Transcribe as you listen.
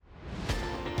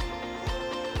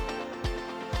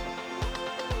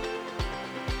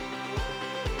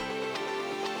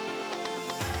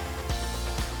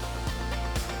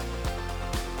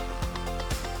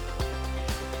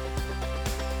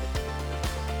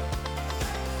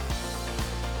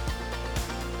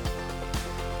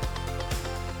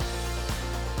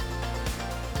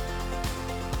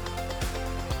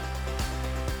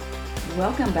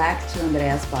Welcome back to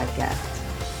Andrea's podcast.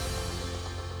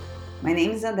 My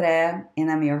name is Andrea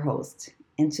and I'm your host.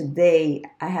 And today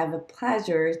I have a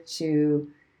pleasure to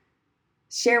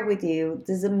share with you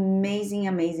this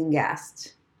amazing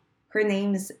guest. Her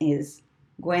name is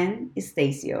Gwen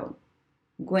Stacio.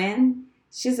 Gwen,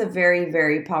 she's a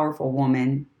very powerful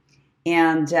woman,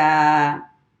 and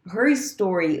her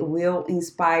story will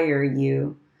inspire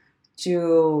you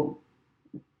to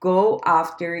go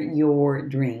after your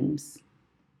dreams.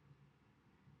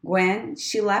 Gwen,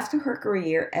 she left her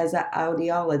career as an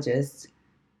audiologist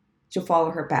to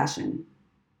follow her passion.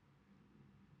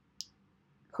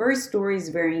 Her story is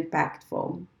very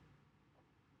impactful.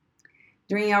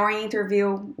 During our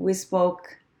interview, we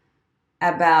spoke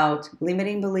about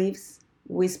limiting beliefs,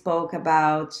 we spoke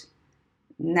about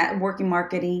networking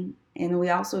marketing, and we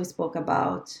also spoke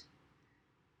about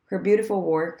her beautiful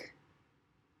work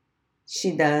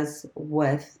she does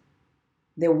with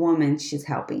the woman she's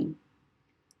helping.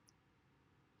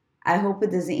 I hope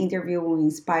this interview will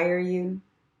inspire you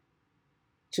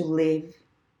to live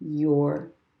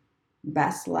your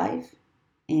best life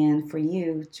and for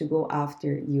you to go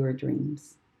after your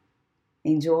dreams.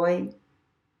 Enjoy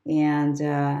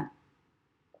and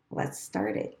let's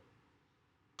start it.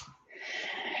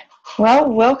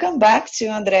 Well, welcome back to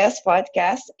Andrea's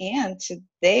podcast. And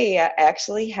today I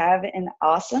actually have an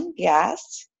awesome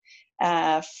guest,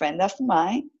 a friend of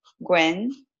mine,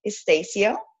 Gwen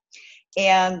Stacio.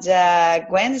 And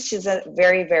Gwen, she's a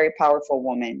very powerful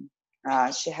woman.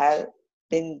 She has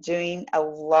been doing a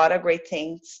lot of great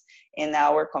things in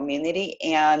our community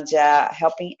and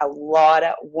helping a lot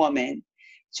of women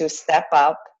to step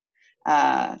up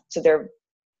to their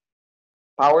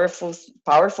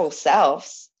powerful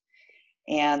selves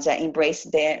and embrace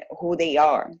who they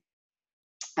are.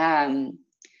 Um,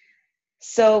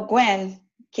 so, Gwen,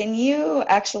 can you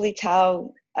actually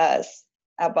tell us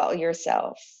about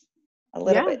yourself? A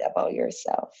little Yeah. bit about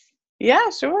yourself. Yeah,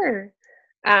 sure.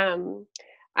 Um,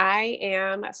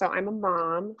 I'm a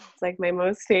mom. It's like my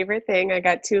most favorite thing. I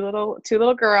got two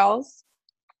little girls.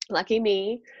 Lucky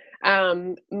me.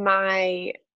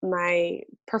 My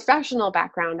professional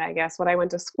background, I guess, what I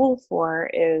went to school for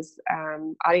is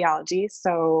audiology.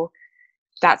 So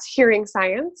that's hearing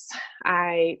science.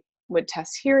 I would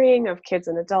test hearing of kids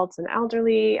and adults and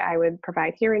elderly. I would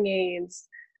provide hearing aids.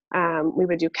 We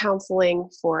would do counseling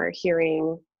for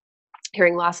hearing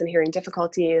loss and hearing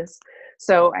difficulties.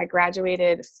 So I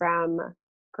graduated from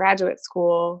graduate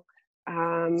school,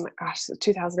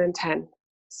 2010.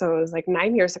 So it was like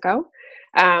 9 years ago,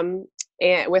 and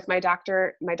with my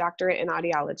doctorate in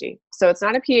audiology. So it's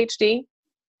not a PhD.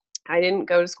 I didn't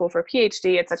go to school for a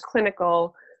PhD. It's a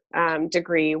clinical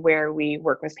degree where we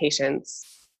work with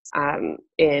patients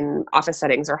in office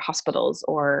settings or hospitals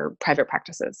or private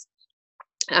practices.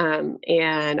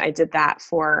 And I did that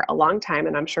for a long time,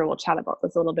 and I'm sure we'll chat about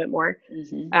this a little bit more.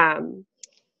 Mm-hmm.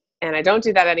 And I don't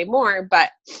do that anymore,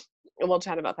 but we'll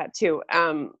chat about that too.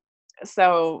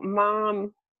 So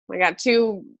mom, I got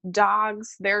two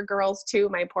dogs. They're girls too.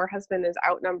 My poor husband is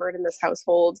outnumbered in this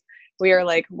household. We are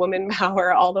like woman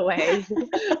power all the way,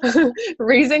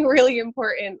 raising really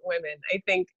important women. I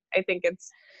think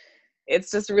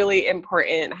it's just really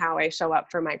important how I show up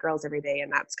for my girls every day,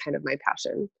 and that's kind of my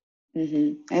passion.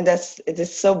 Mm-hmm. And it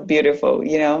is so beautiful,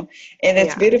 and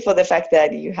it's Yeah. beautiful the fact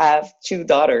that you have two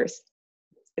daughters.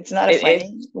 It's not It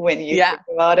funny when you yeah, think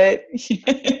about it,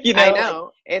 I like,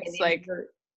 know. and It's then like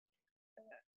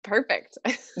perfect.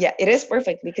 yeah, it is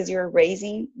perfect because you're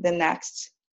raising the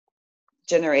next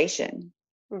generation.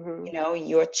 Hmm.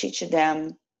 You're teaching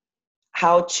them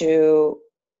how to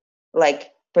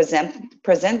like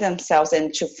present themselves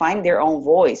and to find their own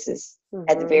voices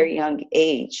at a Hmm. very young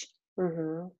age.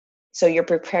 Hmm. So you're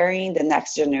preparing the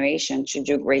next generation to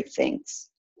do great things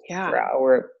for Yeah.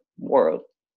 our world.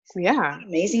 Yeah.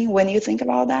 Amazing when you think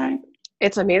about that.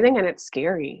 It's amazing and it's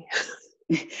scary.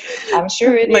 I'm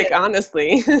sure it Like is.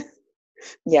 honestly,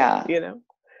 Yeah, you know.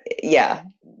 yeah.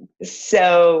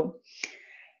 So,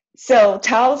 so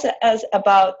tell us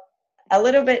about a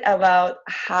little bit about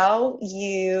how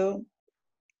you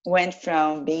went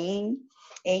from being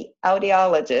a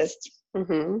audiologist,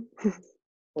 Mhm.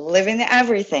 living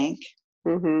everything,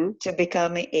 Mhm. to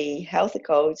becoming a health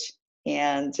coach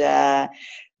and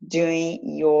doing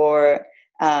your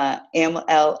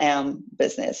MLM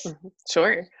business. Mhm.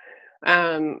 Sure.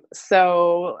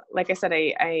 So like I said,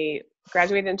 I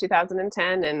graduated in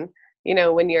 2010, and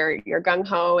when you're gung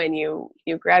ho and you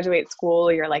graduate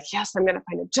school, you're like, yes, I'm gonna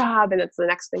find a job, and it's the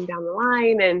next thing down the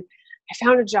line. And I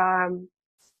found a job,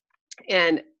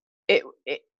 and it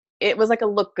it, it was like a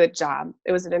look good job.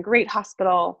 It was in a great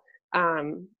hospital.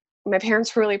 my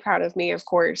parents were really proud of me, of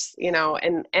course,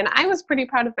 and I was pretty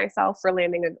proud of myself for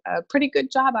landing a pretty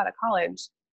good job out of college.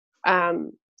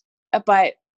 Um,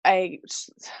 but I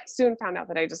soon found out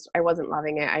that I wasn't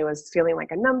loving it. I was feeling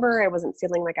like a number. I wasn't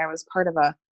feeling like I was part of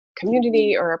a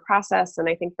community or a process. And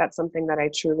I think that's something that I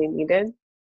truly needed.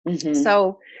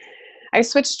 So I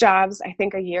switched jobs, I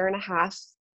think a year and a half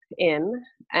in,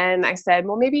 and I said,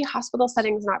 well, maybe hospital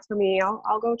setting's not for me.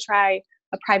 I'll go try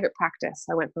a private practice.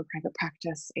 I went for private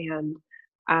practice, and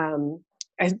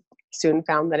I soon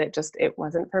found that it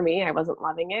wasn't for me. I wasn't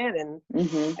loving it, and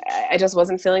I just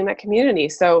wasn't feeling that community.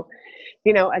 So,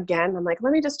 again, I'm like,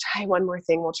 let me just try one more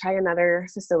thing. We'll try another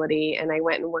facility. And I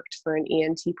went and worked for an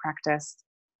ENT practice.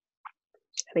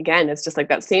 And again, it's just like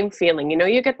that same feeling,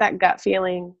 you get that gut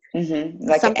feeling,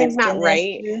 Like something's not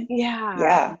right.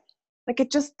 Yeah. Like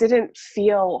it just didn't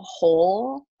feel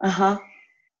whole. Uh-huh.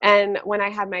 And when I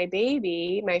had my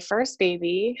baby, my first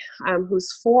baby,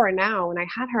 who's 4 now, when I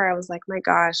had her, I was like, my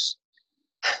gosh,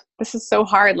 this is so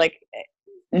hard. Like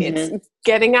it's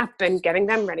getting up and getting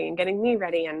them ready and getting me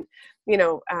ready and,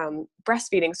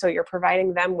 breastfeeding. So you're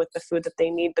providing them with the food that they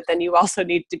need, but then you also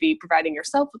need to be providing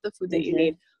yourself with the food that you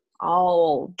need,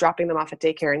 all dropping them off at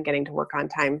daycare and getting to work on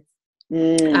time.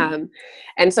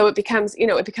 And so it becomes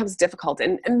difficult,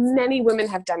 and many women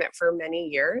have done it for many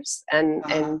years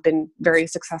and been very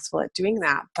successful at doing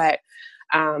that. But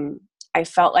I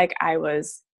felt like I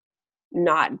was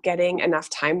not getting enough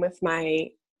time with my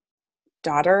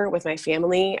daughter, with my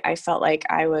family. I felt like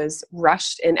I was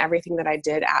rushed in everything that I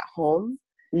did at home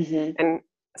and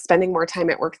spending more time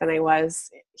at work than I was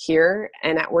here.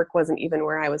 And at work wasn't even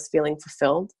where I was feeling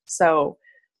fulfilled. So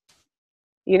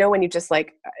when you just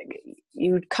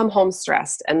you come home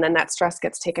stressed, and then that stress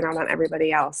gets taken out on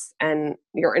everybody else, and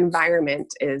your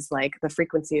environment is like the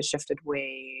frequency is shifted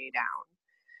way down.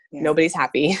 Yeah. Nobody's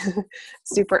happy,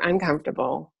 super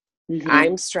uncomfortable.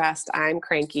 I'm stressed. I'm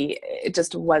cranky. It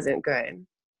just wasn't good.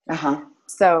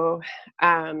 So,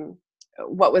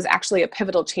 what was actually a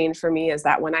pivotal change for me is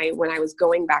that when I was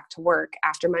going back to work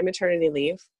after my maternity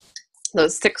leave,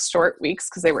 those 6 short weeks,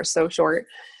 because they were so short,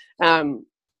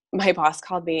 my boss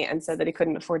called me and said that he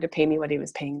couldn't afford to pay me what he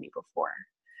was paying me before.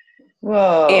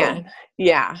 Whoa. And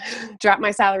dropped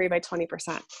my salary by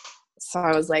 20%. So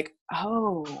I was like,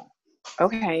 oh,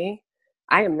 okay.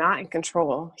 I am not in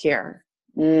control here.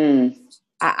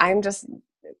 I'm just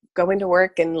going to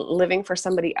work and living for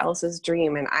somebody else's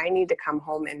dream. And I need to come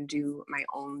home and do my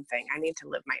own thing. I need to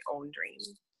live my own dream.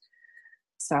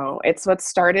 So it's what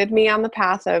started me on the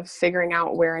path of figuring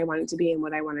out where I wanted to be and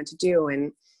what I wanted to do.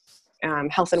 And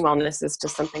health and wellness is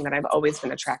just something that I've always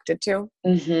been attracted to.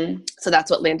 So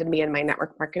that's what landed me in my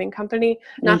network marketing company.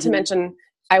 Not to mention,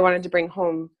 I wanted to bring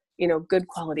home, good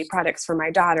quality products for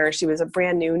my daughter. She was a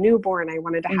brand new newborn. I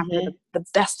wanted to have the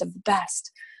best of the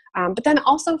best. But then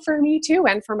also for me too,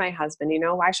 and for my husband,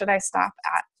 why should I stop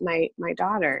at my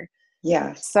daughter?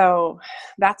 Yeah. So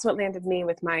that's what landed me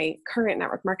with my current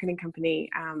network marketing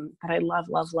company that I love,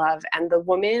 love, love. And the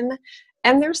women,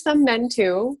 and there's some men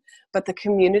too, but the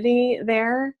community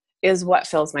there is what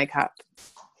fills my cup,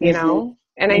 and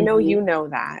I know you know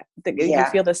that you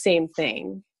feel the same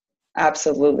thing.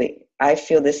 Absolutely. I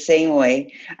feel the same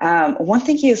way. One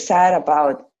thing you said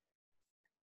about,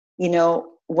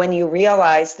 when you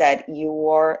realize that you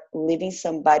are living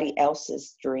somebody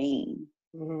else's dream.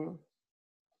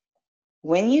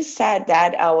 When you said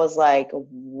that, I was like,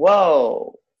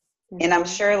 whoa. And I'm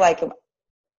sure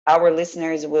our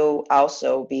listeners will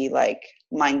also be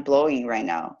mind blowing right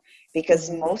now, because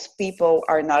most people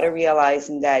are not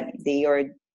realizing that they are,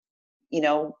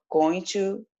 going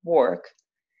to work.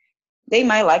 They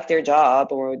might like their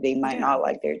job or they might not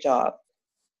like their job,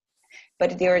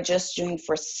 but they're just doing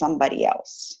for somebody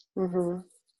else.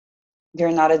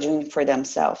 They're not doing for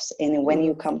themselves. And when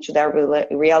you come to that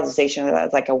realization,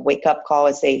 that's like a wake up call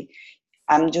and say,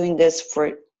 I'm doing this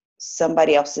for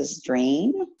somebody else's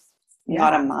dream,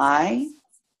 not a mine.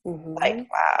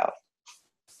 Wow.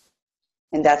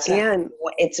 And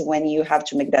it's when you have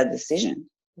to make that decision.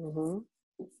 And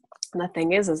the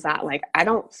thing is that I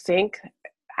don't think,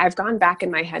 I've gone back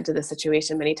in my head to the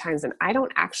situation many times, and I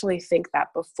don't actually think that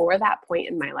before that point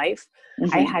in my life,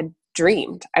 I had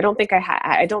dreamed. I don't think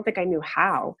I knew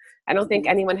how. I don't think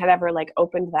anyone had ever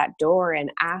opened that door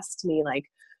and asked me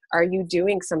are you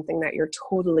doing something that you're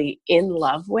totally in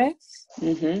love with?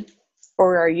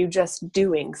 Or are you just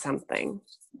doing something?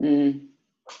 And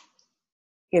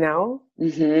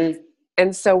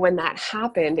so when that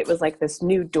happened, it was this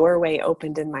new doorway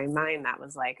opened in my mind that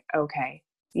was okay,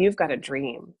 you've got a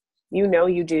dream. You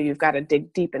do. You've got to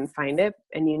dig deep and find it.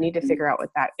 And you need to figure out what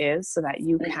that is so that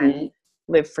you can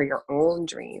live for your own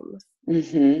dream.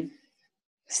 Mm-hmm.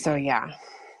 So, yeah.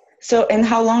 So, and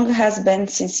how long has it been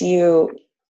since you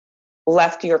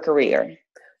left your career?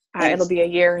 It'll be a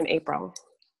year in April.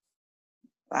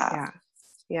 Wow. Yeah.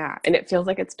 Yeah. And it feels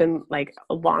like it's been like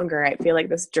longer. I feel like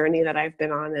this journey that I've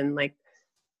been on and like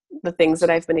the things that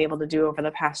I've been able to do over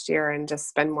the past year and just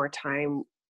spend more time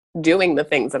doing the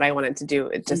things that I wanted to do.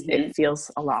 It just, it feels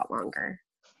a lot longer.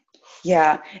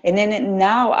 Yeah. And then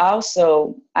now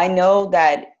also, I know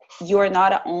that you're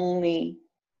not only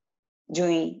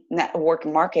doing network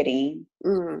marketing,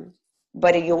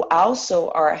 but you also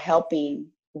are helping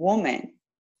women,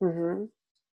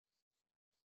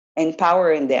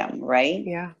 empowering them, right?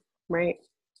 Yeah. Right.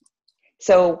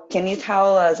 So can you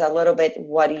tell us a little bit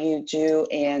what you do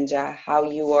and how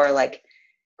you are like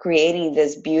creating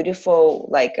this beautiful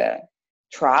like a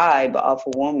tribe of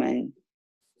women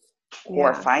who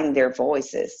are finding their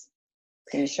voices?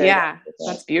 Can you share that with us?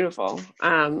 That's beautiful.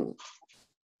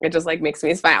 It just like makes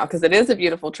me smile because it is a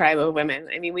beautiful tribe of women.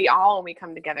 I mean, when we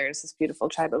come together, it's this beautiful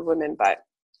tribe of women. But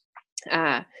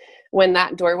when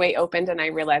that doorway opened and I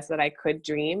realized that I could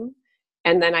dream,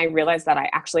 and then I realized that I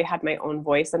actually had my own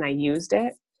voice and I used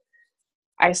it,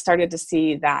 I started to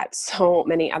see that so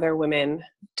many other women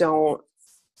don't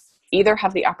either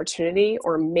have the opportunity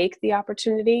or make the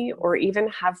opportunity or even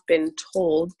have been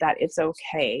told that it's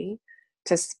okay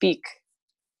to speak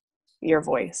your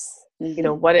voice. You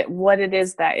know, what it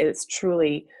is that is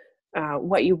truly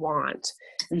what you want.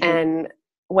 And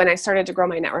when I started to grow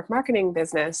my network marketing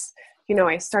business, you know,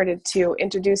 I started to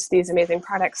introduce these amazing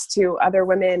products to other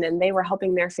women and they were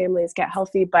helping their families get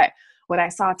healthy. But what I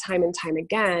saw time and time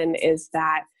again is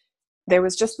that there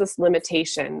was just this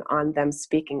limitation on them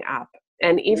speaking up.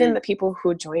 And even the people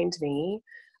who joined me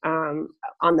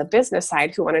on the business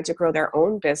side who wanted to grow their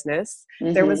own business,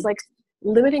 there was like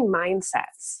limiting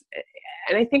mindsets.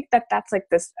 And I think that that's like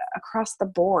this across the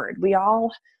board. We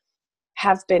all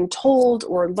have been told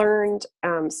or learned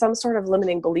some sort of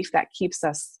limiting belief that keeps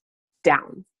us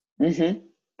down. And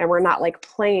we're not like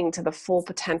playing to the full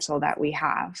potential that we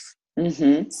have.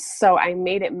 So I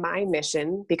made it my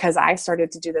mission because I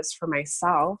started to do this for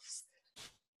myself.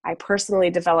 I personally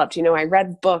developed, you know, I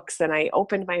read books and I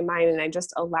opened my mind and I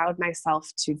just allowed myself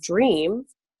to dream.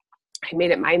 I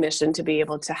made it my mission to be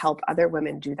able to help other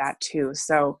women do that too.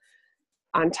 So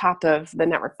on top of the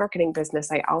network marketing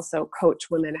business, I also coach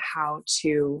women how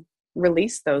to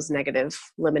release those negative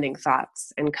limiting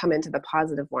thoughts and come into the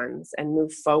positive ones and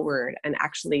move forward and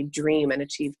actually dream and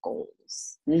achieve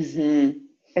goals.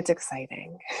 It's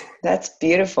exciting. That's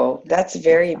beautiful. That's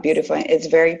very beautiful. It's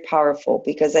very powerful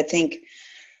because I think,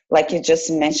 like you just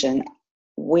mentioned,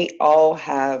 we all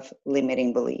have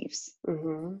limiting beliefs,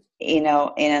 you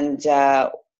know, and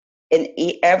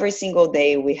every single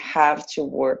day we have to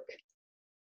work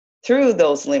through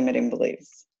those limiting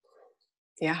beliefs.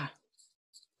 Yeah.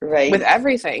 Right. With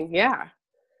everything. Yeah.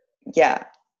 Yeah.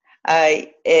 I'm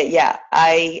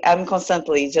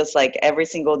constantly just like every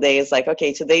single day is like,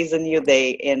 okay, today's a new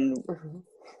day. And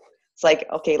it's like,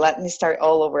 okay, let me start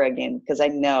all over again because I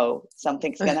know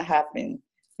something's going to happen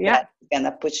that's going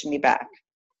to push me back.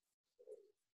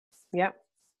 Yep.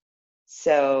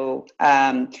 So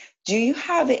do you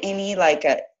have any like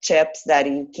tips that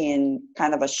you can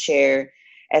kind of share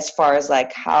as far as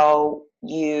like how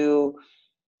you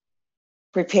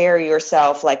prepare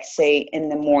yourself, like say in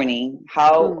the morning?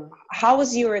 How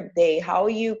is your day? How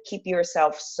you keep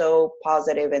yourself so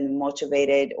positive and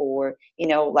motivated, or you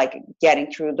know, like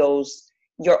getting through those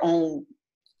your own,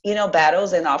 you know,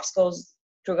 battles and obstacles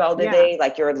throughout the day,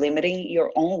 like your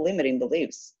own limiting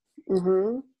beliefs?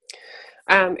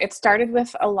 It started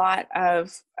with a lot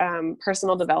of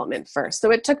personal development first. So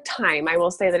it took time. I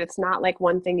will say that it's not like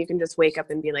one thing you can just wake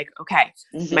up and be like, okay,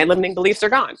 my limiting beliefs are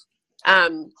gone.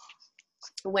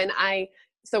 When I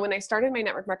started my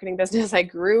network marketing business, I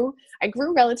grew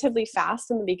relatively fast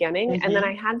in the beginning. And then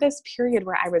I had this period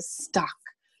where I was stuck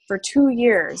for 2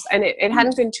 years, and it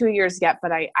hadn't been 2 years yet,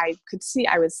 but I could see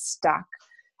I was stuck.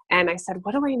 And I said,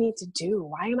 what do I need to do?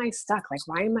 Why am I stuck? Like,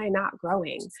 why am I not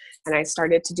growing? And I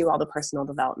started to do all the personal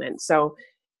development. So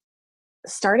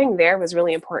starting there was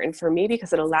really important for me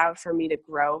because it allowed for me to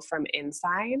grow from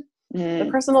inside. The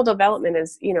personal development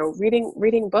is, you know,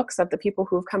 reading books of the people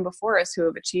who have come before us who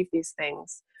have achieved these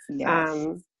things.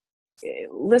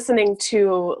 Listening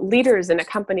to leaders in a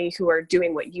company who are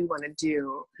doing what you want to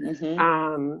do.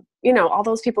 You know, all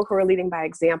those people who are leading by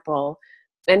example.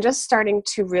 And just starting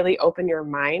to really open your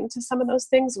mind to some of those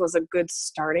things was a good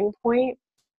starting point.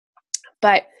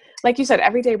 But like you said,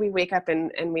 every day we wake up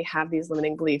and we have these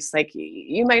limiting beliefs. Like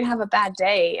you might have a bad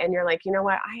day and you're like, you know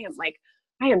what,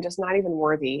 I am just not even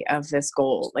worthy of this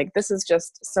goal. Like, this is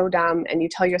just so dumb. And you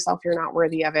tell yourself you're not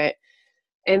worthy of it.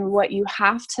 And what you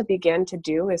have to begin to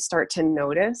do is start to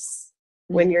notice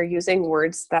when you're using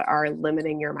words that are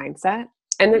limiting your mindset.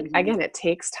 And again, it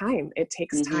takes time. It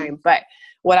takes time. But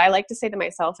what I like to say to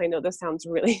myself, I know this sounds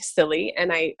really silly,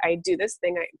 and I do this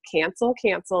thing, I cancel,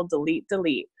 delete.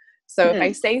 So if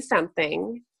I say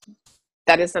something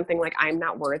that is something like, I'm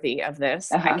not worthy of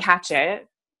this, I catch it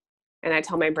and I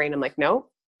tell my brain, I'm like, no,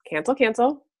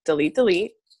 cancel,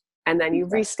 delete. And then you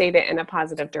restate it in a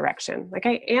positive direction. Like,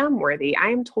 I am worthy. I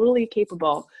am totally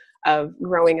capable of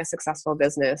growing a successful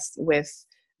business with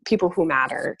people who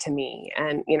matter to me.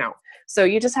 And, so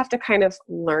you just have to kind of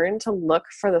learn to look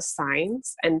for the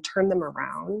signs and turn them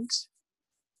around,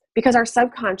 because our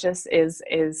subconscious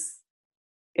is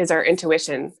our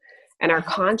intuition, and our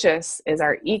conscious is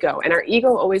our ego, and our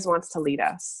ego always wants to lead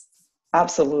us.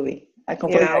 Absolutely. I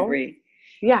completely agree.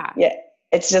 Yeah. Yeah.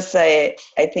 It's just, I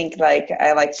think, like,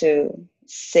 I like to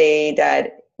say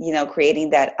that,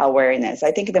 creating that awareness.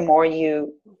 I think the more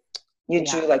you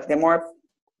do, like, the more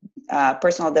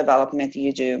personal development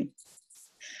you do,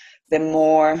 the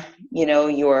more,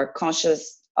 you're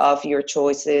conscious of your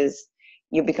choices,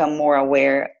 you become more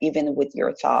aware, even with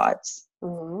your thoughts.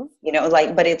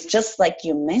 But it's just like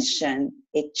you mentioned,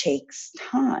 it takes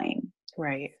time.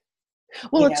 Right.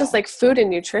 Well, it's just like food and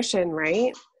nutrition,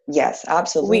 right? Yes,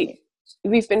 absolutely.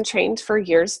 We've been trained for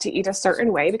years to eat a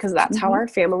certain way because that's how our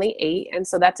family ate. And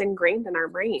so that's ingrained in our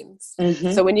brains.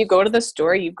 So when you go to the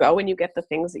store, you go and you get the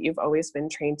things that you've always been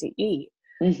trained to eat.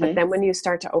 But then when you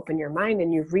start to open your mind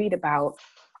and you read about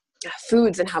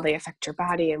foods and how they affect your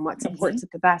body and what supports it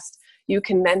the best, you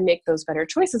can then make those better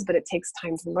choices. But it takes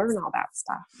time to learn all that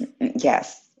stuff.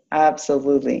 Yes,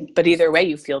 absolutely. But either way,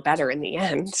 you feel better in the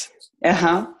end.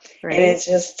 Right? And it's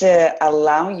just to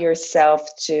allow yourself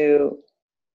to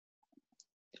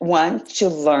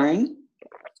learn,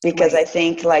 because I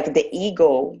think, like, the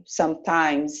ego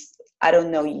sometimes, I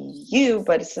don't know you,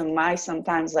 but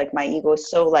sometimes, like, my ego is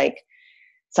so, like,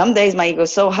 some days my ego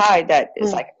is so high that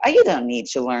it's like, you don't need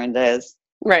to learn this.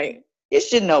 Right. You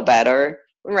should know better.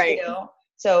 Right.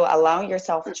 So allow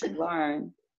yourself to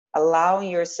learn, allow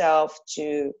yourself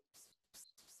to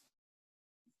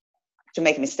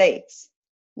make mistakes.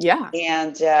 Yeah.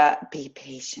 And be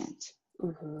patient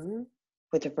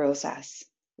with the process.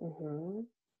 Do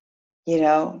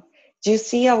you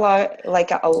see a lot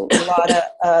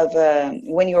of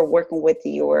when you're working with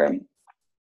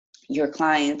your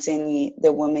clients and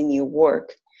the women you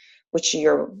work, which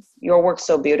your work's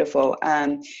so beautiful.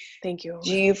 Thank you.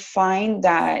 Do you find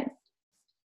that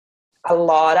a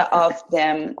lot of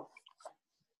them,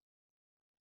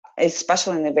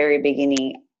 especially in the very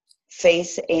beginning,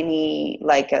 face any,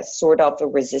 like, a sort of a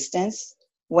resistance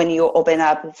when you open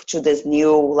up to this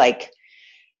new, like,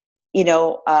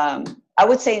 I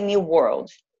would say new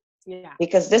world? Yeah.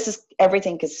 Because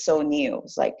everything is so new.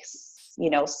 It's like,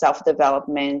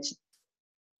 self-development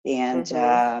and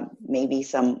maybe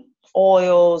some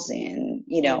oils and,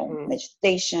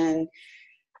 meditation.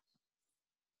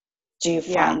 Do you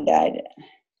find that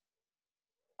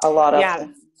a lot of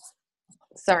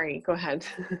Sorry, go ahead.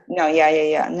 No,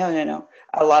 yeah. No.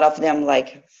 A lot of them,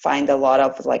 like, find a lot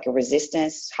of, like, a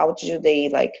resistance. How do they,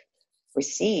 like,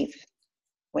 receive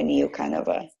when you kind of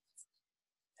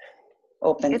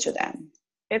open to them?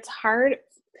 It's hard.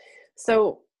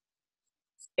 So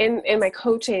in my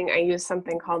coaching, I use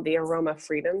something called the aroma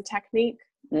freedom technique.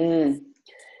 And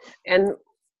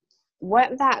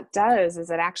what that does is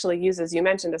it actually uses, you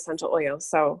mentioned essential oils.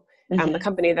 So the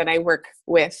company that I work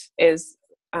with is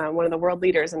one of the world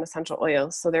leaders in essential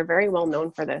oils. So they're very well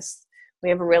known for this. We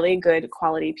have really good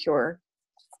quality, pure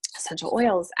essential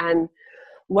oils. And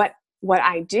what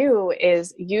I do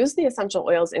is use the essential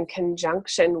oils in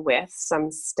conjunction with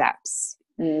some steps.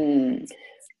 And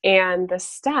the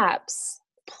steps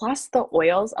plus the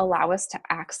oils allow us to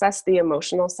access the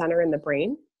emotional center in the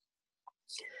brain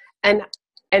and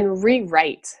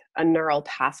rewrite a neural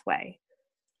pathway.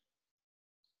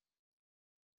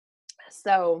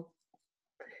 So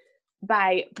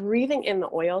by breathing in the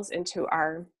oils into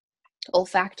our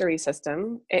olfactory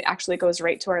system, it actually goes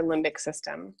right to our limbic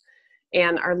system.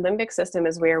 And our limbic system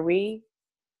is where we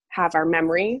have our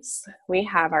memories, we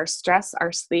have our stress,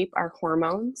 our sleep, our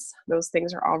hormones. Those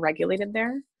things are all regulated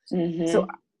there. So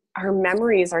our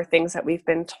memories are things that we've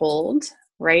been told,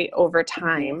 right, over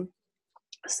time.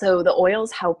 So the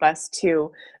oils help us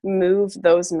to move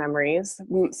those memories.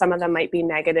 Some of them might be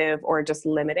negative or just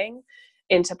limiting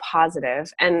into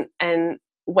positive. And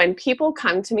when people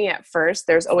come to me at first,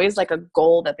 there's always like a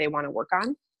goal that they want to work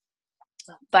on.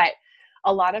 But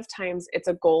a lot of times it's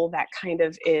a goal that kind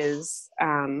of is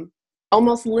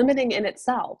almost limiting in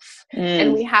itself.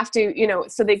 And we have to,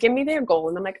 so they give me their goal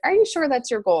and I'm like, are you sure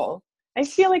that's your goal? I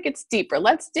feel like it's deeper.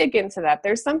 Let's dig into that.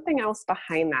 There's something else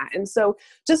behind that. And so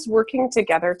just working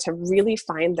together to really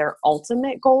find their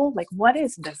ultimate goal, like what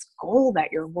is this goal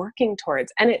that you're working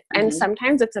towards? And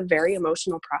sometimes it's a very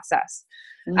emotional process.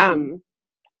 And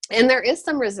there is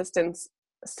some resistance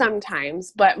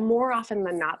sometimes, but more often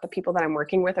than not, the people that I'm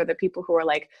working with are the people who are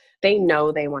like, they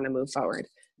know they want to move forward.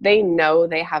 They know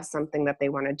they have something that they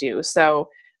want to do. So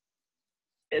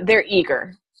they're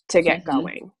eager to get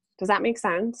going. Does that make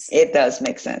sense? It does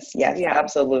make sense. Yes,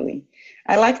 absolutely.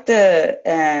 I like the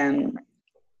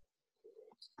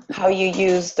how you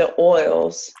use the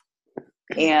oils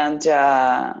and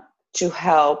to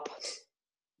help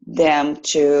them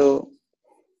to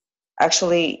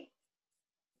actually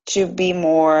to be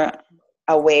more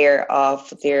aware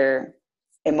of their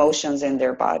emotions in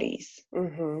their bodies.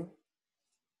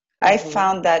 I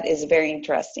found that is very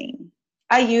interesting.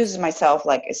 I use myself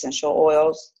like essential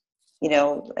oils,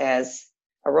 as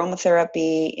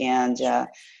aromatherapy and,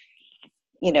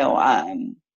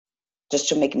 just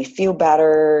to make me feel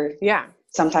better. Yeah.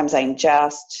 Sometimes I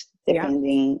ingest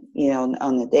depending,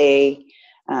 on the day.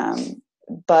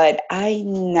 But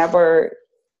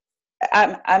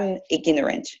I'm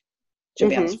ignorant, to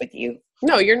be honest with you.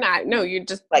 No, you're not. No, you're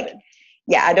just like,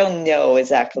 I don't know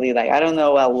exactly. Like, I don't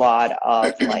know a lot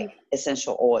of like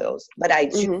essential oils, but I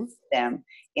do use them.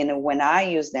 And when I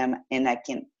use them and I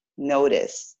can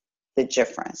notice the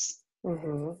difference.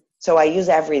 So I use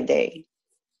every day.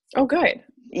 Oh, good.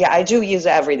 Yeah, I do use it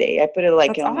every day. I put it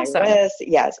like That's on awesome. my wrist.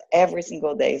 Yes, every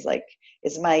single day.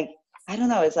 It's my, I don't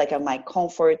know, it's like my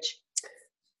comfort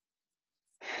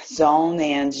zone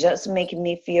and just making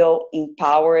me feel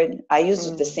empowered. I use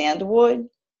the sandalwood.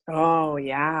 Oh,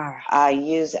 yeah. I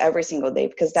use every single day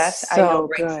because that's, so I know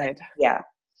brings good.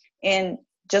 And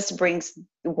just brings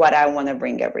what I want to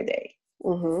bring every day.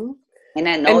 And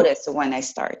I notice when I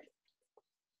start.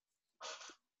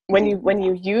 When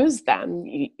you use them,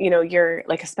 you're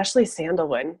like, especially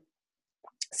sandalwood.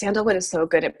 Sandalwood is so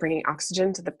good at bringing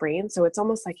oxygen to the brain. So it's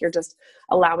almost like you're just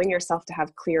allowing yourself to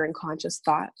have clear and conscious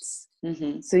thoughts.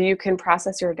 So you can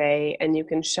process your day and you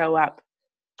can show up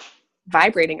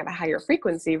vibrating at a higher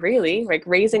frequency, really, like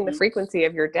raising the frequency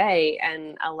of your day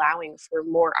and allowing for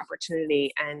more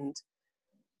opportunity and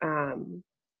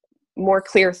more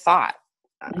clear thought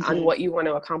on what you want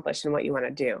to accomplish and what you want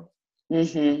to do.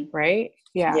 Right?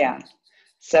 Yeah.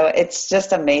 So it's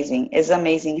just amazing. It's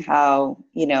amazing how,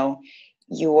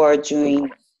 you are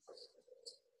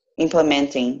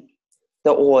implementing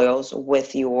the oils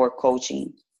with your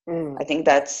coaching. I think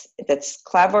that's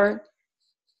clever,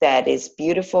 that is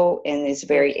beautiful, and is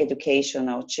very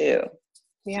educational too.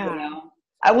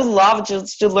 I would love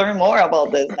to learn more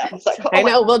about this now. It's like, I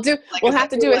know we'll have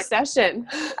to do a session.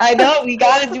 I know, we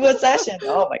got to do a session.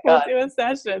 Oh my God. We'll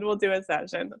do a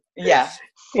session. Yeah.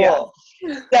 Cool.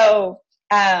 So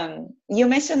you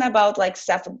mentioned about like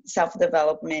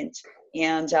self-development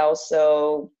and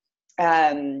also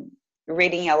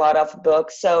reading a lot of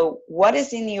books. So what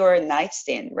is in your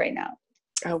nightstand right now?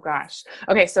 Oh gosh.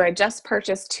 Okay. So I just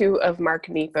purchased 2 of Mark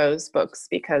Nepo's books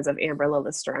because of Amber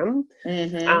Lillestrøm.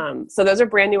 So those are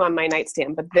brand new on my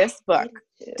nightstand, but this book,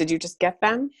 did you just get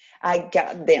them? I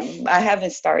got them. I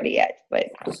haven't started yet, but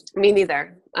me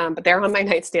neither. But they're on my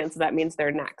nightstand. So that means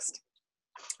they're next.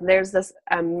 There's this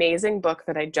amazing book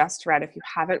that I just read. If you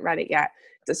haven't read it yet,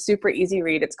 it's a super easy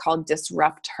read. It's called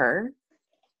Disrupt Her.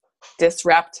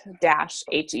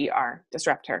 Disrupt-Her.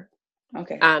 Disrupt Her.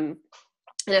 Okay. And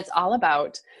it's all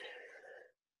about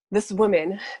this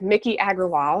woman, Miki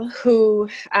Agrawal, who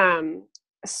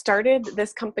started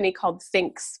this company called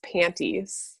Thinx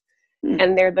Panties.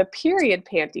 And they're the period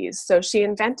panties. So she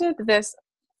invented this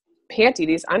panty,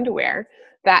 these underwear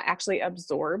that actually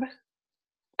absorb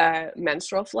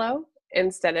menstrual flow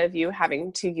instead of you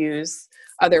having to use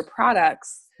other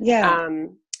products.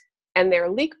 And they're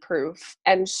leak proof.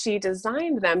 And she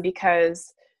designed them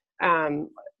because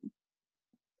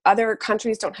other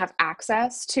countries don't have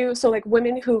access to, so like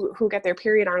women who get their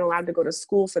period aren't allowed to go to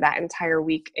school for that entire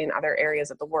week in other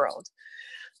areas of the world.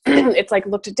 It's like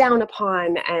looked down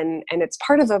upon, and it's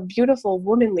part of a beautiful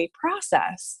womanly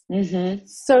process.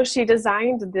 So she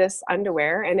designed this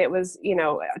underwear, and it was,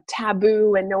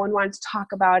 taboo and no one wanted to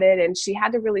talk about it. And she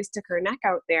had to really stick her neck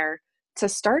out there to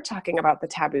start talking about the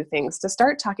taboo things, to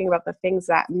start talking about the things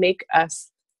that make us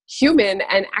human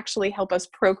and actually help us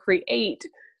procreate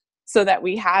so that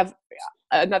we have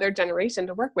another generation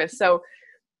to work with. So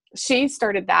she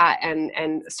started that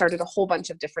and started a whole bunch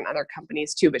of different other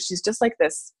companies too, but she's just like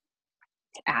this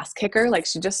ass kicker. Like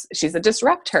she's a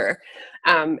disruptor.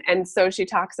 And so she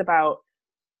talks about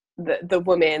the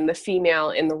woman, the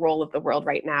female in the role of the world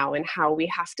right now, and how we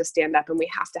have to stand up and we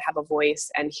have to have a voice,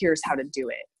 and here's how to do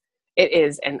it. It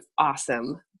is an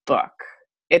awesome book.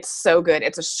 It's so good.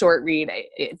 It's a short read.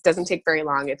 It doesn't take very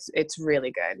long. It's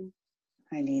really good.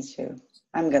 I need to.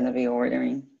 I'm going to be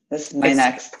ordering. This is my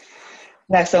next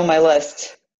on my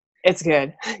list. It's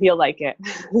good. You'll like it.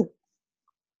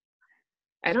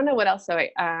 I don't know what else. So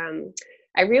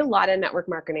I read a lot of network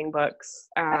marketing books.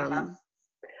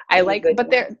 I like, but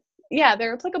they're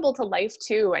applicable to life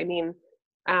too. I mean,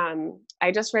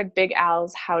 I just read Big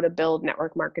Al's How to Build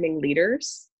Network Marketing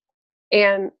Leaders.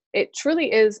 And it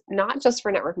truly is not just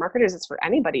for network marketers, it's for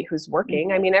anybody who's working.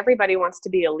 Mm-hmm. I mean, everybody wants to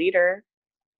be a leader.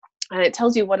 And it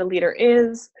tells you what a leader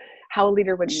is, how a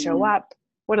leader would show up,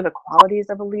 what are the qualities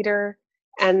of a leader.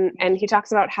 And he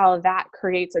talks about how that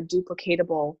creates a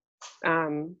duplicatable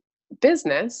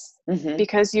business,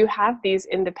 because you have these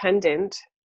independent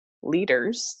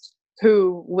leaders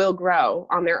who will grow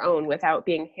on their own without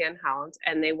being handheld,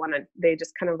 and they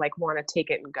just kind of like want to take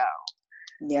it and go.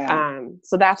 Yeah.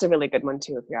 So that's a really good one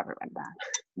too, if you haven't read that.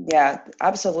 Yeah,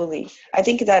 absolutely. I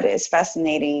think that is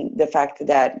fascinating, the fact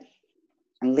that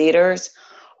leaders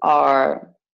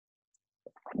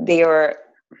they are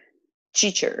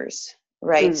teachers,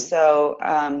 right? So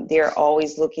they're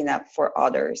always looking up for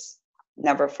others,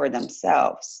 never for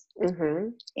themselves.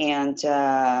 And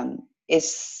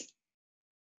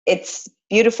it's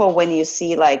beautiful when you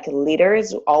see like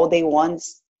leaders, all they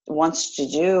wants to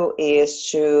do is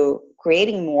to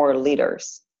creating more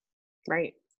leaders,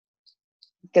 right?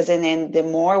 Because then the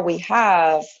more we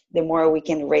have, the more we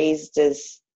can raise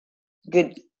this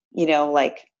good,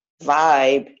 like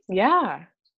vibe,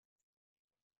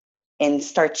 and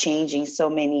start changing so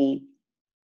many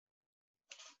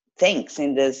things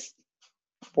in this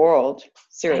world.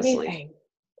 Seriously,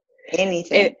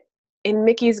 anything. In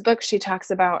Mickey's book, she talks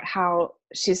about how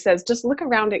she says, just look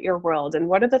around at your world, and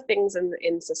what are the things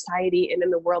in society and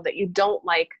in the world that you don't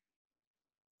like,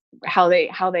 how they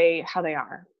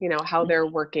are, how they're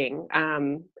working,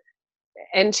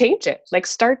 and change it. Like,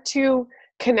 start to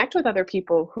connect with other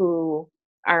people who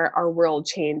our world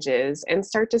changes, and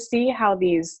start to see how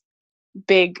these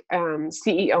big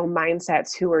CEO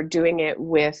mindsets who are doing it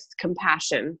with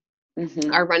compassion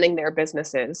are running their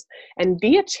businesses, and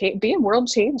be a world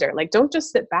changer. Like, don't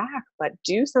just sit back, but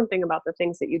do something about the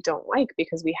things that you don't like,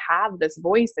 because we have this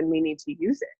voice and we need to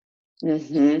use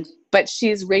it. But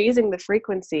she's raising the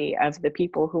frequency of the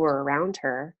people who are around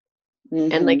her,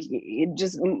 and like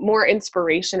just more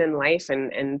inspiration in life,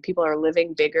 and people are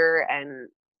living bigger and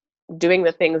doing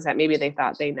the things that maybe they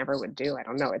thought they never would do. I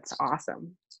don't know. It's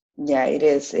awesome. Yeah, it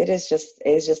is. It's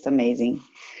just amazing.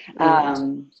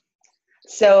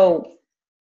 So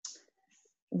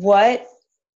what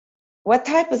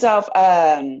type of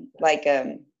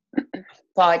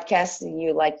podcasts do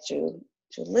you like to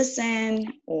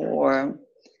listen? Or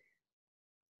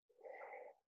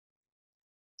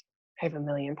I have a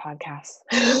million podcasts.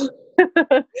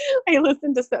 I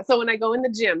listen to stuff. So when I go in the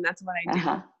gym, that's what I do.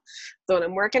 So when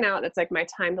I'm working out, that's like my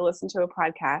time to listen to a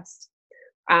podcast.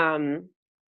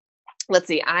 Let's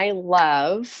see.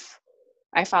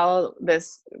 I follow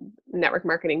this network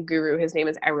marketing guru. His name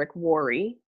is Eric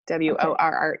Worre,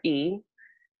 Worre.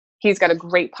 He's got a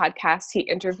great podcast. He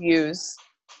interviews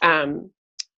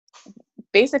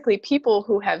basically people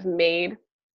who have made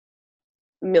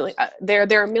they're a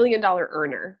 $1 million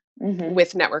earner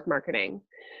with network marketing.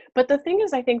 But the thing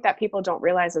is, I think that people don't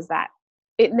realize is that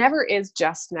it never is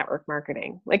just network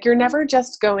marketing. Like, you're never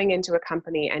just going into a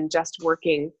company and just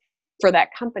working for that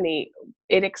company.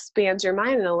 It expands your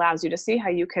mind and allows you to see how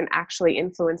you can actually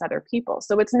influence other people.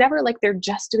 So it's never like they're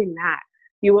just doing that.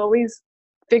 You always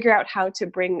figure out how to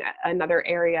bring another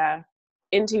area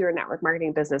into your network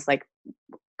marketing business, like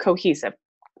cohesive.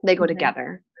 They go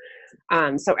together.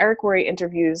 So Eric Worre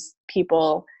interviews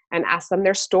people and asks them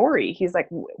their story. He's like,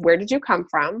 where did you come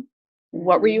from?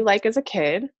 What were you like as a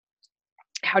kid?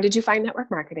 How did you find network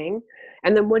marketing?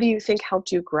 And then what do you think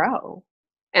helped you grow?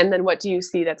 And then what do you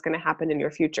see that's going to happen in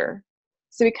your future?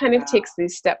 So he kind of takes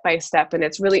these step by step, and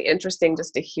it's really interesting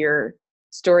just to hear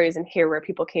stories and hear where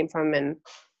people came from. And,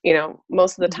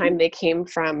 most of the time they came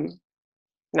from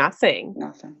nothing.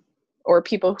 Or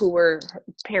people who were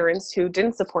parents who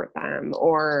didn't support them,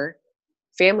 or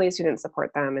families who didn't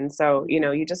support them. And so,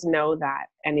 you just know that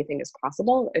anything is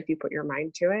possible if you put your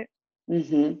mind to it.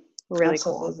 Really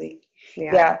Absolutely. Cool.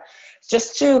 Yeah.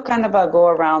 Just to kind of go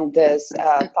around this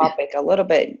topic a little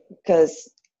bit,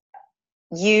 because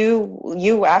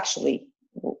you actually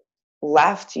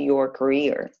left your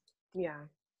career. Yeah.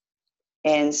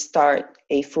 and start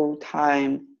a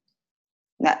full-time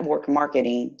network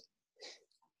marketing.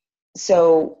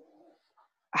 So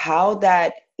how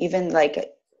that even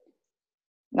like,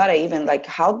 not even like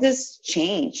how this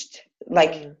changed,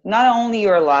 like not only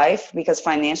your life, because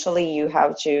financially you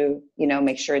have to,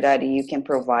 make sure that you can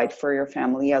provide for your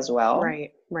family as well.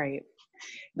 Right.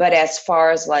 But as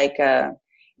far as like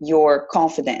your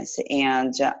confidence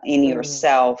and in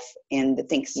yourself and the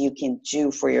things you can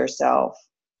do for yourself,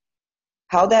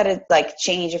 how that it like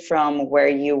changed from where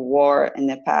you were in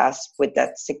the past with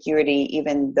that security,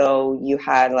 even though you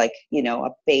had like, a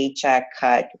paycheck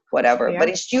cut, whatever, but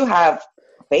you still have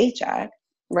a paycheck.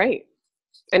 Right.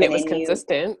 And it was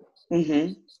consistent.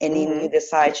 And then you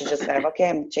decide to just kind of, okay,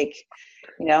 I'm going to take,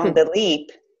 the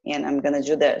leap and I'm going to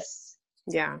do this.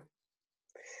 Yeah.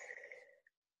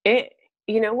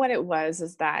 What it was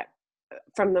is that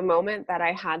from the moment that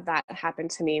I had that happen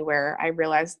to me, where I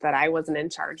realized that I wasn't in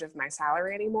charge of my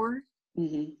salary anymore,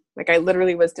 like I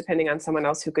literally was depending on someone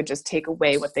else who could just take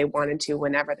away what they wanted to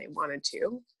whenever they wanted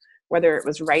to, whether it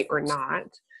was right or not.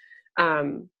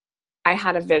 I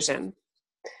had a vision.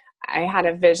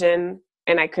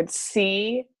 And I could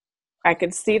see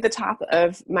the top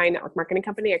of my network marketing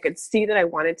company. I could see that I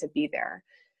wanted to be there.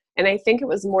 And I think it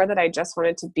was more that I just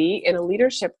wanted to be in a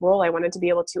leadership role. I wanted to be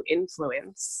able to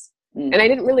influence. And I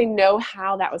didn't really know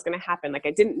how that was going to happen. Like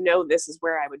I didn't know this is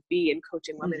where I would be in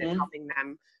coaching women and helping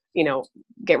them,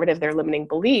 get rid of their limiting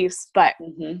beliefs. But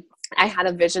I had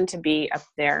a vision to be up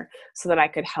there so that I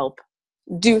could help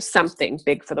do something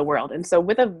big for the world. And so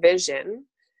with a vision,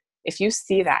 if you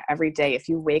see that every day, if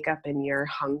you wake up and you're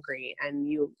hungry and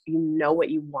you know what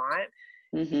you want,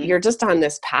 you're just on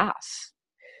this path.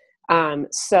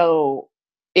 So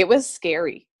it was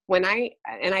scary when I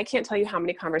can't tell you how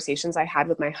many conversations I had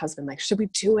with my husband, like, should we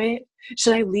do it?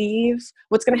 Should I leave?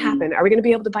 What's going to happen? Are we going to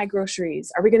be able to buy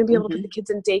groceries? Are we going to be able to put the kids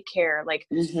in daycare? Like,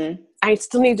 I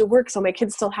still need to work, so my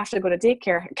kids still have to go to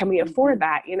daycare. Can we afford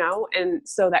that? And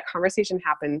so that conversation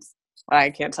happened.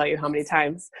 I can't tell you how many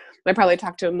times. I probably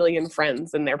talked to a million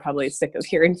friends and they're probably sick of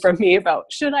hearing from me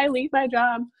about, should I leave my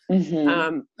job?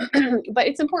 But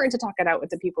it's important to talk it out with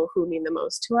the people who mean the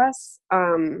most to us.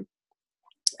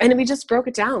 And we just broke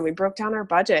it down. We broke down our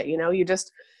budget.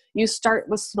 You start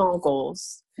with small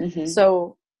goals.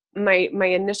 So my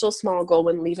initial small goal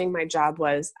when leaving my job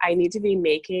was, I need to be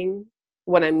making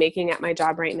what I'm making at my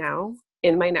job right now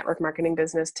in my network marketing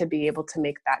business to be able to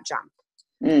make that jump.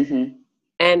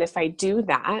 And if I do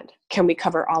that, can we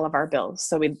cover all of our bills?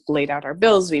 So we laid out our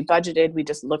bills, we budgeted, we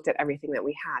just looked at everything that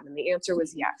we had. And the answer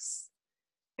was yes.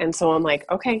 And so I'm like,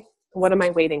 okay, what am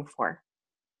I waiting for?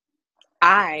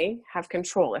 I have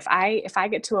control. If I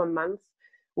get to a month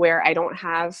where I don't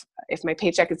have, if my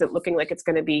paycheck isn't looking like it's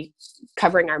going to be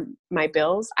covering my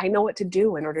bills, I know what to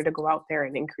do in order to go out there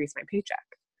and increase my paycheck.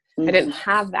 I didn't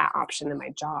have that option in my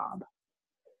job.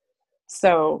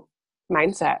 So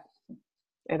mindset.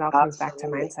 It all comes back to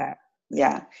mindset.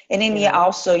 Yeah. And then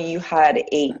you had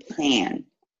a plan.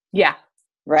 Yeah.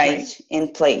 Right.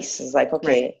 In place. It's like,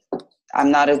 okay,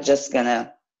 I'm not just going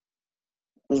to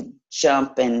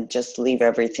jump and just leave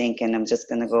everything and I'm just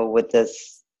going to go with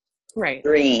this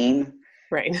dream.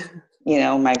 Right.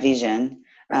 My vision.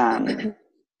 And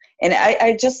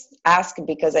I just ask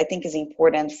because I think it's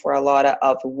important for a lot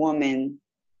of women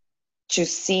to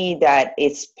see that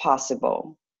it's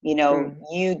possible. You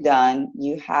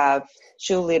have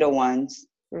 2 little ones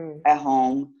at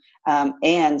home.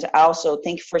 And I also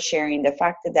thank you for sharing the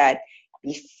fact that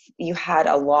you had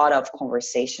a lot of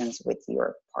conversations with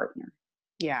your partner.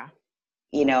 Yeah.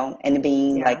 And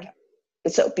being like,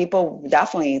 so people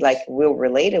definitely like will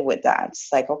relate it with that. It's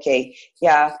like, okay,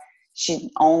 yeah,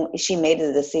 she made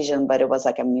the decision, but it was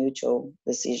like a mutual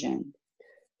decision.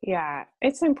 Yeah,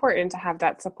 it's important to have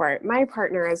that support. My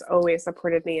partner has always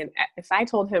supported me. And if I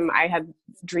told him I had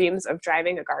dreams of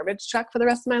driving a garbage truck for the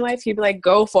rest of my life, he'd be like,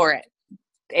 go for it.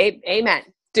 Amen.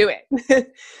 Do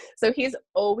it. So he's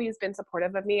always been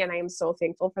supportive of me. And I am so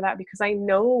thankful for that because I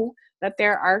know that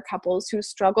there are couples who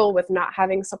struggle with not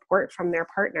having support from their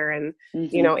partner. And,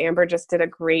 Amber just did a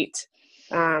great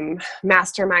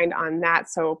mastermind on that.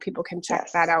 So people can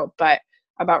check that out. But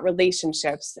about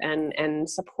relationships and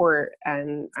support.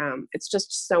 And it's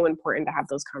just so important to have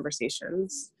those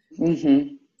conversations.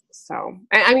 So,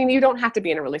 I mean, you don't have to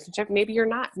be in a relationship. Maybe you're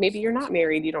not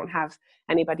married. You don't have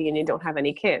anybody and you don't have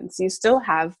any kids. You still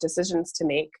have decisions to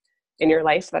make in your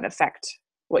life that affect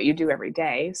what you do every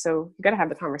day. So you got to have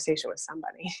the conversation with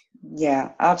somebody.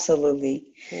 Yeah, absolutely.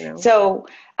 So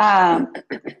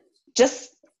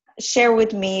just share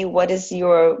with me, what is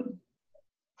your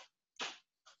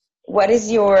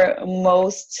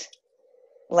most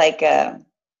like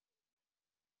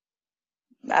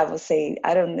I would say,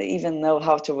 I don't even know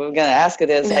how to, we're going to ask you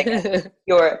this, like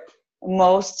your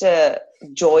most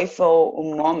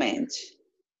joyful moment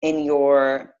in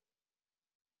your,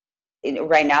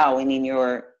 right now and in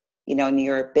your, in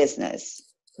your business?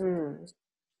 Hmm.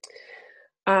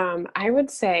 I would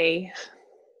say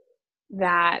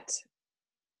that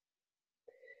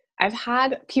I've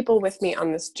had people with me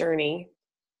on this journey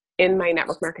in my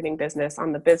network marketing business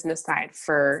on the business side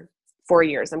for 4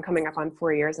 years. I'm coming up on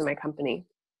 4 years in my company.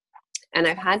 And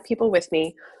I've had people with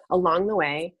me along the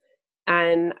way,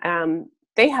 and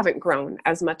they haven't grown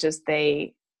as much as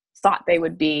they thought they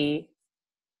would be,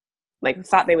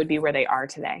 thought they would be where they are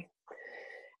today.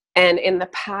 And in the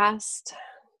past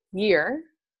year,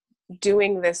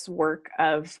 doing this work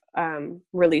of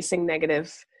releasing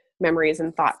negative memories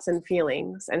and thoughts and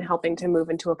feelings and helping to move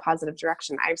into a positive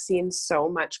direction, I've seen so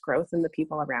much growth in the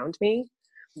people around me,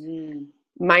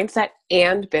 mindset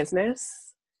and business.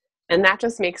 And that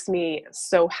just makes me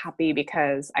so happy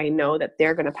because I know that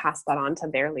they're going to pass that on to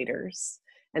their leaders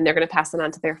and they're going to pass it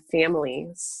on to their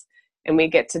families. And we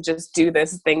get to just do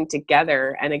this thing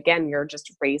together. And again, you're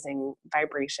just raising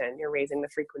vibration. You're raising the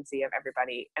frequency of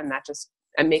everybody. And that just,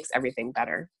 it makes everything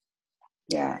better.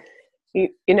 Yeah. You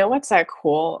know what's a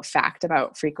cool fact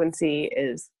about frequency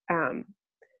is,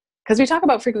 because we talk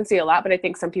about frequency a lot, but I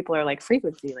think some people are like,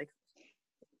 frequency, like,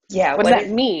 yeah, what does that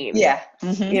mean? Yeah.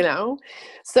 Mm-hmm. You know?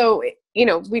 So, we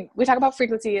talk about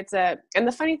frequency. And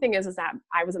the funny thing is that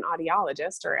I was an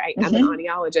audiologist, or I am an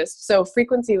audiologist. So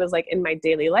frequency was like in my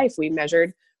daily life. We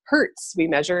measured hertz, we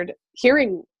measured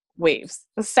hearing waves,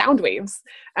 the sound waves.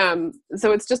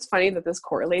 So it's just funny that this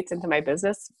correlates into my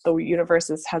business. The universe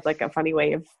has like a funny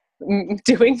way of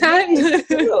doing that.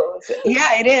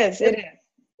 Yeah, it is. It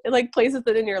like places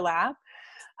it in your lap.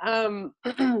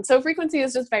 So frequency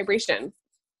is just vibration.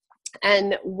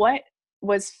 And what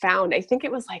was found, I think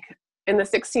it was like in the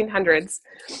 1600s,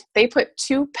 they put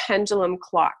two pendulum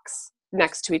clocks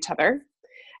next to each other,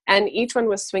 and each one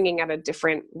was swinging at a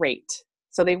different rate.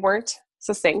 So they weren't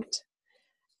succinct.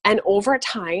 And over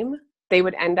time, they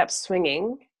would end up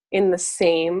swinging in the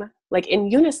same, like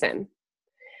in unison.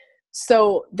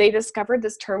 So they discovered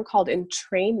this term called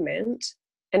entrainment.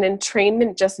 And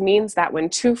entrainment just means that when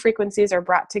two frequencies are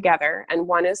brought together and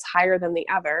one is higher than the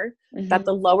other, that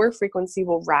the lower frequency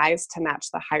will rise to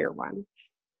match the higher one.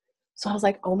 So I was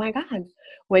like, oh my God,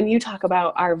 when you talk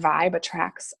about our vibe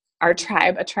attracts, our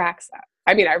tribe attracts,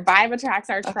 our vibe attracts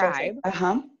our tribe.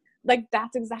 Like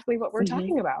that's exactly what we're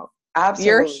talking about. Absolutely.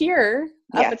 You're here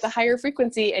up at the higher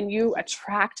frequency and you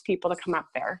attract people to come up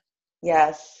there.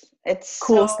 Yes. It's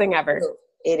coolest thing ever. True.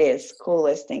 It is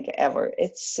coolest thing ever.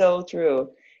 It's so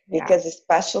true. Because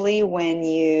especially when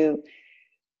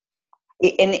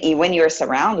when you're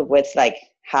surrounded with like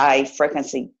high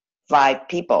frequency vibe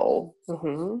people,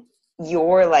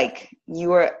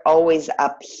 you're always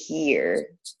up here.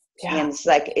 And it's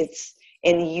like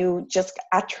and you just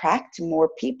attract more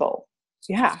people.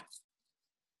 Yeah.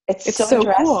 It's so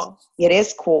cool. It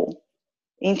is cool.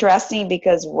 Interesting,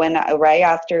 because right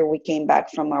after we came back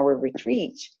from our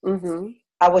retreat,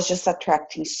 I was just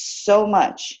attracting so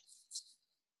much,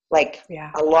 like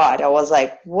a lot. I was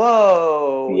like,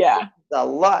 whoa, a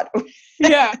lot.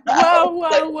 Yeah.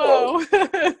 Whoa.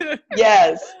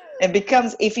 Yes. It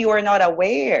becomes, if you are not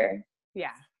aware,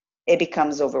 yeah, it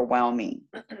becomes overwhelming.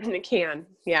 It can.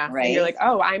 Yeah. Right. And you're like,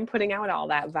 oh, I'm putting out all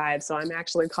that vibe, so I'm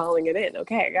actually calling it in.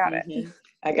 Okay, I got it.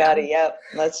 I got it. Yep.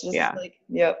 Let's just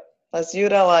let's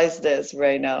utilize this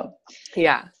right now.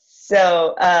 Yeah.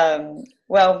 So,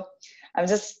 well, I'm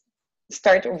just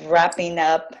start wrapping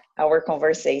up our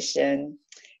conversation.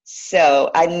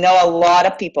 So I know a lot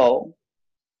of people,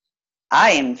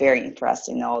 I am very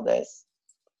interested in all this.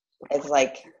 It's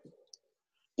like,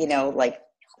 like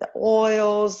the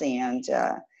oils and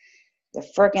the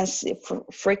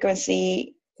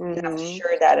frequency. And I'm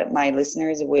sure that my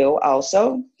listeners will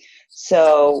also.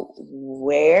 So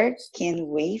where can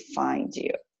we find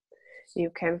you?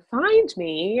 You can find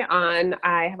me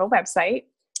I have a website.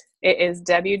 It is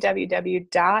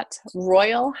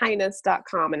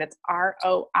www.royalhighness.com, and it's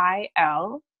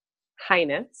ROIL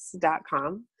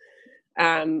highness.com.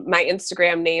 My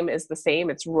Instagram name is the same.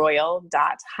 It's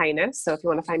royal.highness. So if you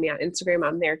want to find me on Instagram,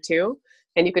 I'm there too.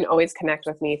 And you can always connect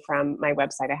with me from my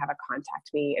website. I have a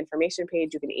contact me information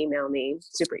page. You can email me.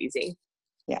 Super easy.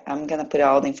 Yeah, I'm going to put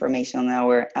all the information on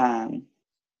our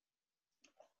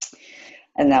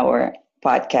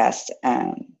podcast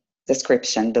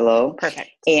description below. Perfect.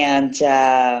 And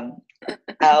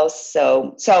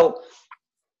also, so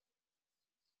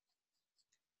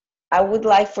I would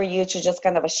like for you to just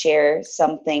kind of share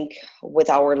something with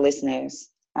our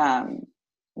listeners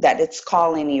that it's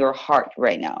calling your heart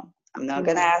right now. I'm not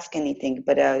gonna ask anything,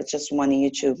 but I just want you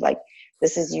to like,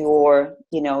 this is your,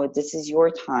 this is your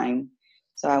time.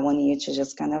 So I want you to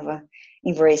just kind of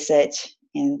embrace it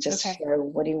and just Okay. share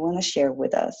what you want to share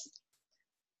with us.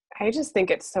 I just think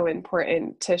it's so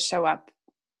important to show up,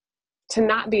 to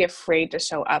not be afraid to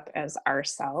show up as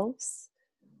ourselves.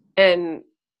 And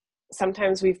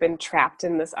sometimes we've been trapped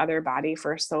in this other body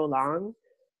for so long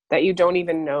that you don't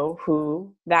even know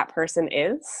who that person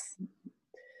is.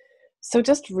 So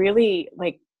just really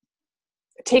like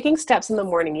taking steps in the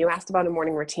morning. You asked about a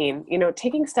morning routine,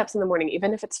 taking steps in the morning,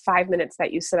 even if it's 5 minutes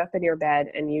that you sit up in your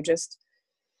bed and you just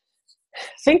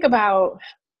think about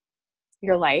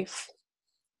your life.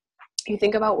 You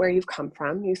think about where you've come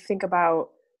from. You think about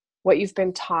what you've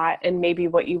been taught and maybe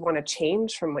what you want to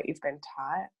change from what you've been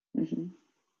taught,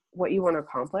 what you want to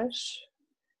accomplish.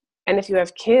 And if you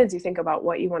have kids, you think about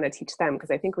what you want to teach them, because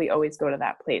I think we always go to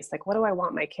that place. Like, what do I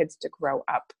want my kids to grow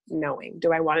up knowing?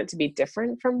 Do I want it to be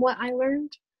different from what I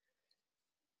learned?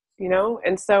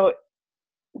 And so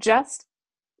just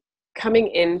coming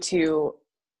into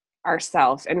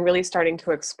ourself and really starting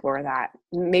to explore that,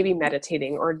 maybe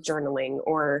meditating or journaling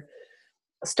or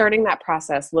starting that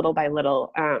process little by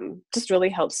little, just really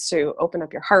helps to open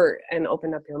up your heart and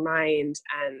open up your mind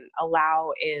and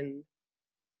allow in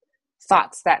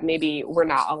thoughts that maybe were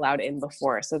not allowed in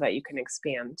before, so that you can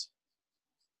expand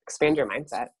your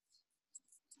mindset.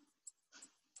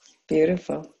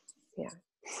 Beautiful. Yeah.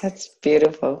 That's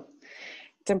beautiful.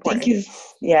 It's important. Thank you.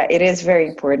 Yeah, it is very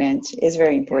important. It's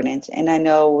very important. And I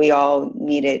know we all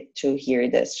needed to hear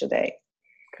this today.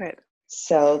 Good.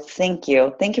 So thank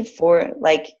you. Thank you for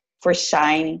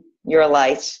shining your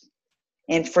light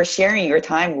and for sharing your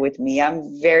time with me. I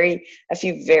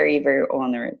feel very, very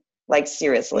honored. Like,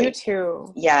 seriously. You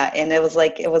too. Yeah. And it was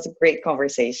a great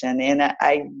conversation. And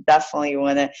I definitely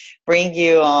want to bring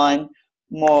you on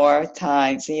more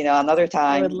times, another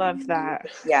time. I would love that.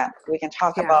 Yeah. We can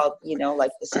talk about,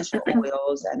 like essential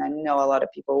oils. And I know a lot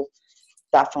of people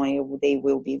definitely, they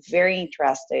will be very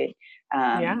interested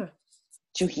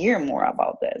to hear more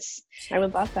about this. I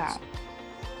would love that.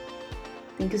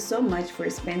 Thank you so much for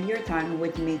spending your time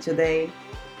with me today.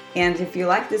 And if you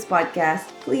like this podcast,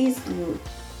 please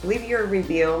leave your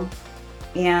review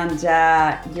and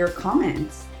your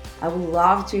comments. I would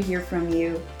love to hear from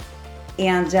you.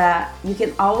 And you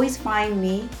can always find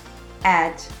me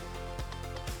at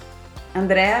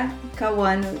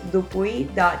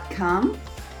andreacauanodupuy.com.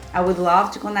 I would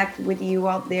love to connect with you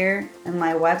out there on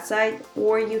my website,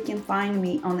 or you can find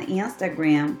me on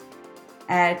Instagram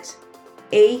at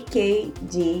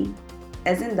AKD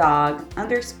as in dog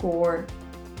 _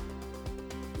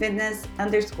 fitness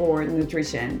 _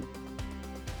 nutrition.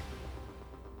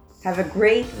 Have a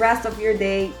great rest of your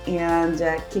day and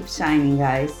keep shining,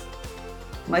 guys.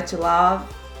 Much love.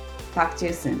 Talk to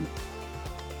you soon.